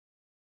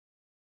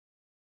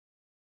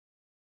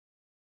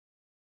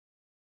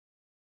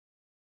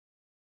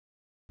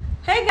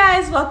Hey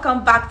guys,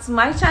 welcome back to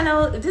my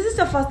channel. If this is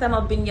your first time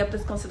of being here,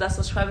 please consider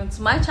subscribing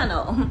to my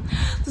channel.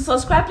 To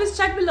subscribe, please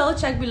check below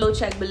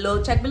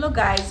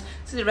guys.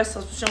 See the red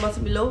subscription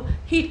button below,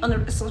 hit on the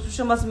red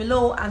subscription button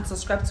below and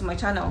subscribe to my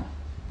channel.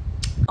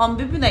 On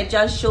Baby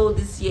Naija show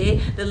this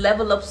year, the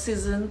level up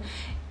season,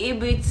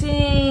 everything,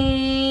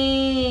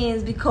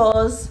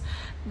 because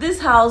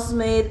this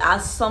housemaid are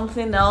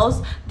something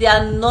else. They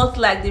are not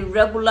like the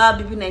regular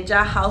Baby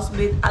Naija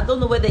housemaid. I don't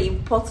know where they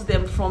import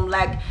them from.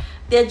 Like,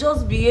 they're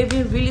just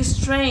behaving really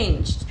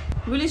strange.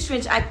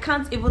 I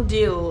can't even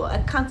deal,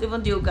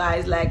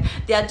 guys. Like,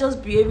 they are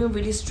just behaving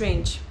really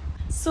strange.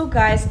 So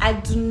guys, I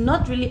do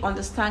not really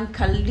understand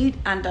Khalid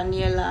and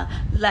Daniella.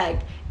 Like,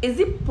 is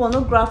it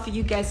pornography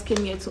you guys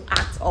came here to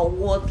act or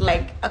what?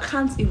 Like, I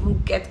can't even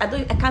get, I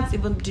can't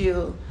even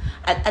deal.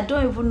 I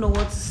don't even know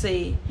what to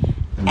say.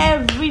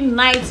 Every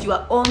night you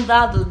are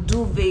under the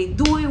duvet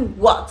doing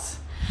what?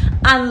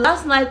 And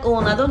last night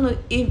on, I don't know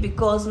if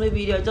because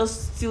maybe they're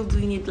just still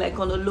doing it like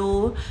on the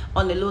low,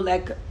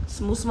 like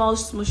small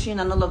smooshing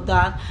and all of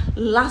that.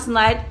 Last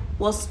night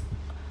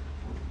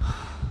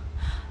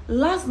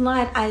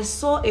I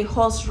saw a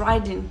horse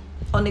riding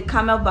on a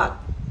camelback.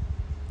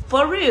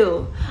 For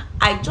real.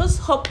 I just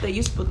hope they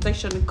use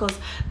protection, because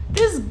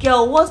this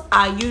girl, what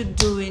are you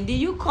doing? Did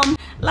you come,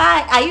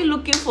 like, are you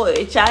looking for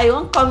a child? You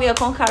won't come here,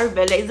 come carry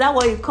belly. Is that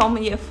what you come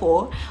here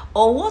for?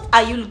 Or what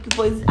are you looking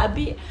for? I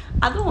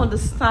don't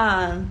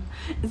understand.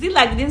 Is it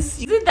like this?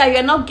 Is it that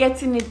you're not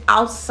getting it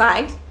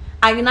outside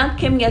and you now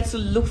came here to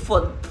look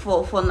for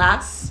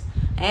nuts?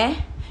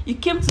 You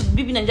came to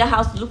Baby Naija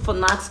house to look for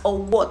nuts, or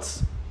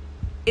what?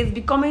 It's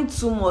becoming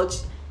too much.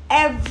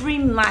 Every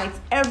night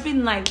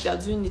they are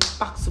doing it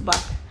back to back.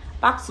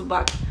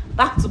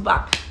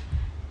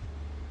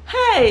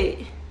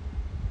 Hey,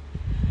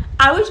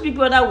 I wish Big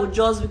Brother would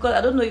just, because I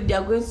don't know if they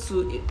are going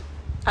to,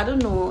 I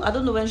don't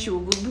know when she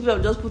will go. People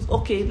will just put,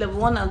 okay, level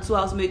 1 and 2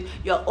 housemates,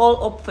 you are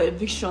all up for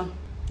eviction.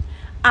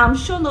 I'm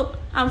sure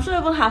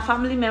even her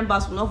family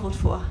members will not vote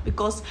for her,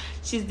 because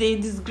she's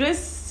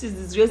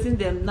disgracing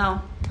them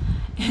now.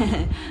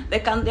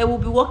 They will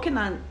be working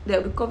and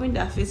they'll be covering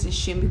their face in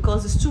shame,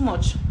 because it's too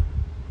much.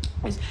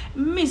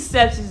 Me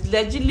self is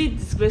legitimately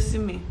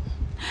disgracing me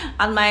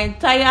and my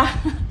entire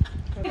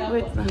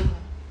wait,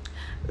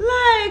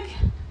 like,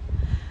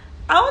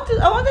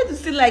 I wanted to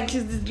see, like,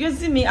 she's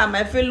disgracing me and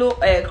my fellow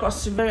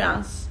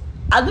cross-riverians.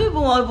 I don't even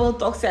want to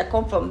talk, say I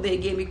come from there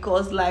again,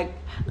 because like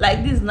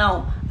this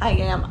now, I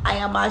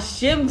am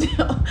ashamed.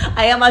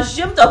 I am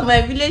ashamed of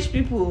my village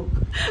people.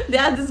 They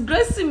are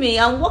disgracing me.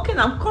 I'm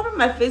covering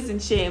my face in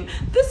shame.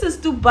 This is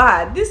too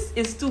bad. This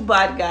is too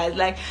bad, guys.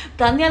 Like,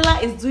 Daniella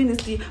is doing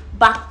this thing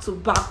back to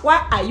back.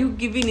 Why are you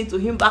giving it to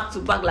him back to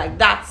back like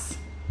that?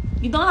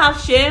 You don't have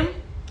shame?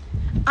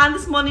 And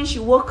this morning she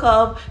woke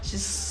up,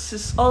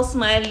 she's all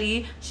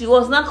smiley. She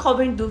was not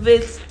covering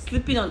duvet,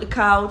 sleeping on the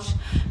couch.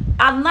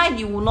 At night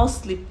you will not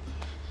sleep.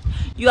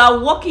 You are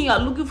walking, you are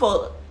looking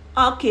for,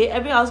 okay,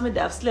 every housemate,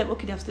 they have slept.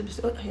 Okay, they have slept.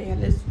 Okay,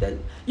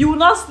 you will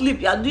not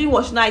sleep. You are doing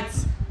wash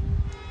nights.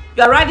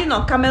 You are riding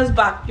on camel's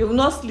back. You will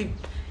not sleep.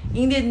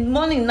 In the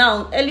morning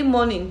now, early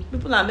morning,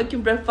 people are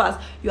making breakfast.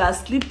 You are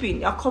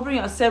sleeping. You are covering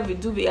yourself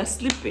with duvet. You are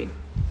sleeping.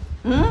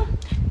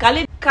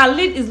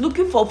 Khalid is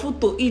looking for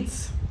food to eat.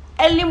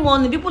 Early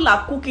morning, people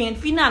are cooking.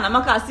 Fina and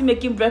Amaka are still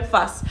making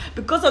breakfast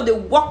because of the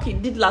work he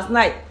did last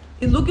night.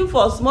 He's looking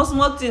for a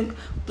small thing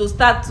to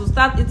start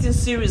eating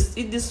serious.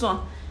 Eat this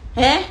one.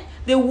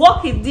 The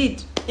work he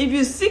did. If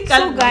you see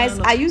Khalid, so guys,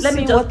 are you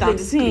seeing what I'm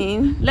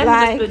seeing? Let me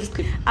just play this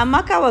clip.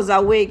 Amaka was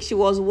awake. She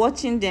was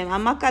watching them.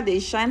 Amaka, they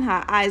shine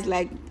her eyes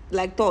like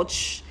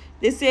torch.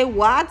 They say,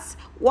 what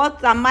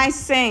am I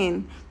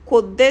saying?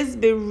 Could this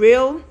be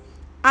real?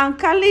 And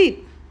Khalid,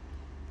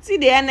 see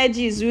the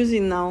energy he's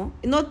using now.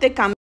 You know, take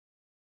a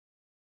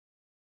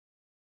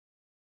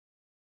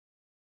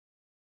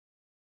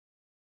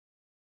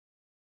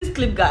this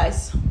clip,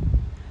 guys.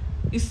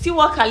 You see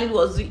what Khalid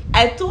was doing?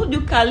 I told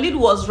you Khalid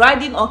was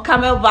riding on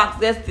camelbacks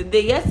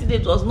yesterday. Yesterday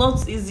it was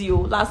not easy.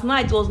 Last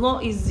night it was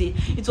not easy.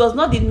 It was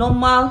not the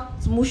normal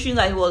smooshing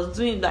that he was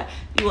doing. That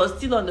he was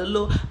still on the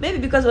low. Maybe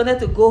because he wanted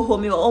to go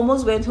home. He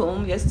almost went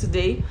home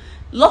yesterday.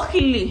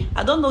 Luckily,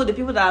 I don't know the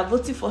people that are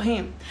voting for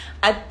him.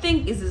 I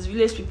think it's his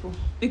village people,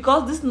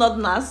 because this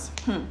Northerners,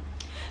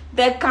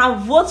 they can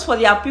vote for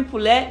their people.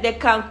 They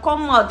can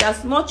come out. They're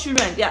small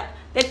children.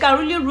 They can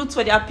really root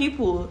for their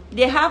people.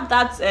 They have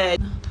that.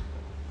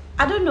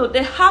 I don't know,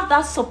 they have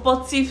that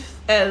supportive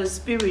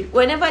spirit.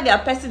 Whenever their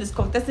person is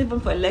contesting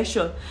for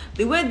election,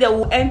 the way they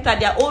will enter,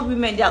 their old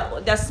women,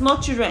 their small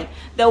children,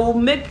 they will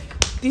make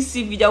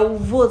PCV, they will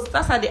vote.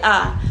 That's how they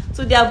are.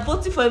 So they are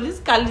voting for this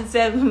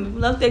Khalid.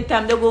 Not take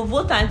time. They will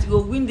vote and you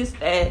will win this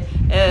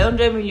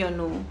 100 million.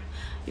 No,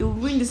 you will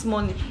win this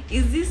money.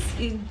 Is this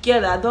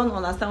girl? I don't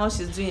understand what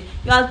she's doing.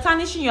 You are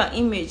tarnishing your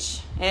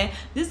image.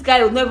 This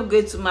guy will never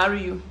go to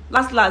marry you.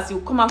 Last he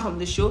will come out from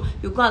the show.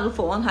 You go and look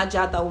for one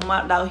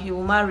hajat that he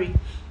will marry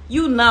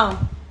you.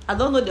 Now, I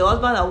don't know the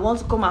husband that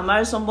wants to come and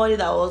marry somebody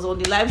that was on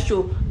the live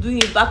show doing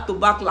it back to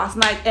back last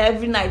night,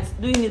 every night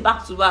doing it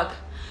back to back.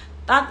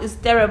 That is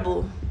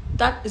terrible.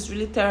 that is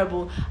really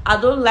terrible. I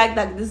don't like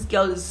that this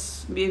girl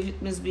is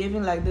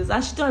misbehaving like this,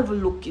 and she don't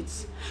even look it.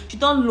 She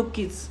don't look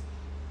it.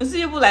 You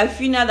see people like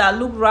Fina that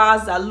look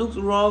ras, that look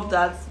rough,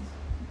 that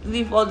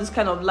live all this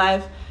kind of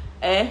life.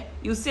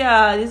 You see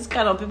this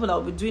kind of people that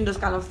will be doing those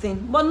kind of things,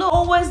 but not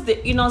always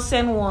the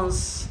innocent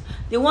ones.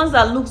 The ones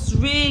that looks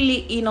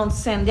really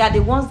innocent, they are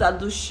the ones that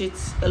do shit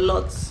a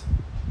lot.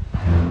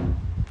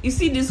 You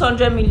see this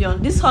 100 million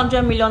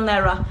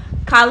naira,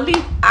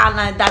 Khalid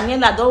and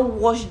Daniella don't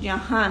wash their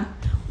hand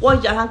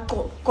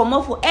come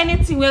up for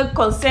anything wey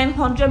concern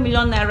 100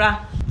 million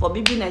naira for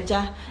Bibi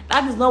Naija.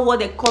 That is not what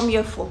they come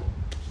here for.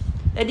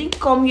 They didn't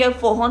come here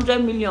for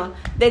 100 million.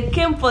 They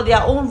came for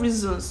their own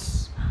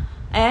reasons.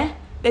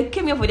 They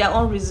came here for their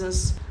own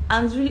reasons,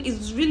 and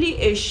it's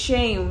really a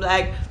shame.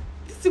 Like,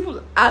 these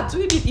people are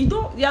doing it.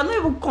 They are not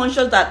even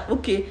conscious that,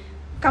 okay,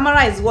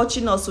 camera is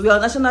watching us. We are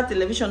on national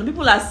television.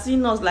 People are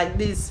seeing us like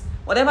this.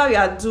 Whatever we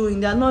are doing,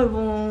 they are not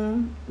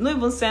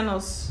even send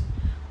us.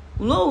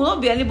 No, will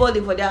not be anybody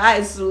for their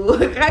eyes. So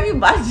can you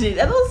imagine?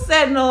 They don't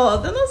send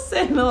us. They don't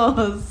send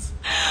us.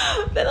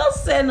 They don't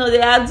send us.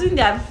 They are doing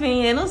their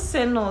thing. They don't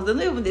send us. They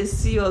don't even they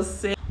see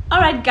us.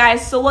 Alright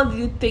guys, so what do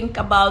you think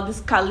about this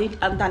Khalid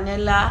and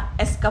Daniella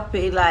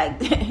escapade? Like,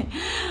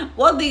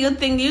 what do you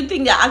think? Do you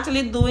think they're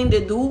actually doing the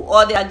do,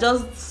 or they are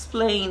just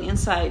playing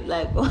inside?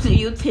 Like, what do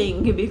you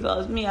think?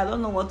 Because me, I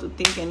don't know what to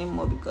think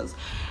anymore, because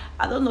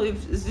I don't know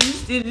if it's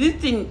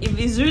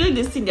really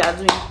this thing they are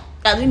doing.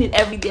 They're doing it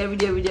every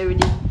day.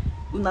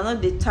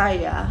 Not they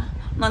tire.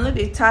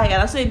 They tire.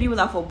 That's why people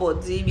are for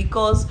body,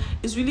 because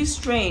it's really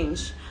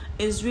strange.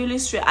 It's really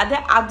strange. Are they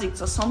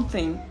addicts or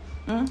something?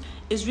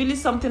 It's really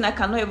something I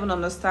cannot even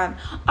understand.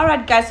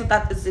 Alright guys, so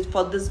that is it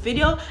for this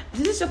video. If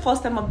this is your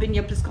first time of being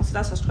here, please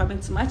consider subscribing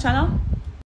to my channel.